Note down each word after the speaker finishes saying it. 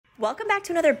Welcome back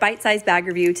to another bite-sized bag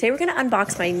review. Today we're going to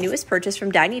unbox my newest purchase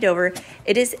from Dagne.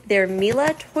 It is their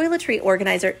Mila Toiletry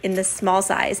organizer in the small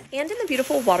size and in the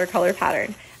beautiful watercolor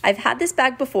pattern. I've had this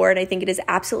bag before and I think it is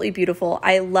absolutely beautiful.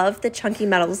 I love the chunky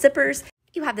metal zippers.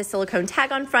 You have the silicone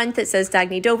tag on front that says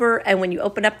Dagne, and when you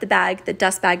open up the bag, the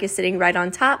dust bag is sitting right on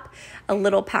top, a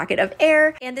little packet of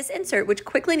air, and this insert which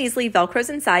quickly and easily velcros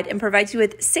inside and provides you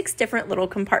with 6 different little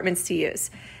compartments to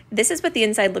use. This is what the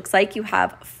inside looks like. You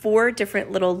have 4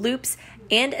 different little loops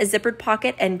and a zippered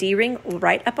pocket and D-ring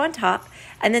right up on top,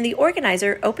 and then the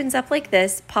organizer opens up like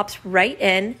this, pops right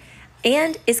in,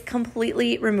 and is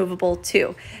completely removable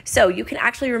too. So you can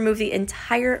actually remove the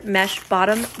entire mesh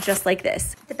bottom just like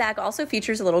this. The bag also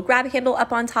features a little grab handle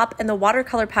up on top, and the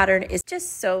watercolor pattern is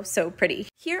just so pretty.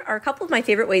 Here are a couple of my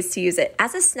favorite ways to use it.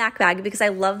 As a snack bag, because I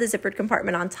love the zippered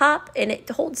compartment on top and it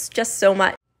holds just so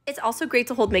much. It's also great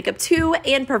to hold makeup too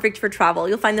and perfect for travel.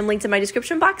 You'll find them linked in my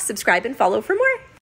description box. Subscribe and follow for more.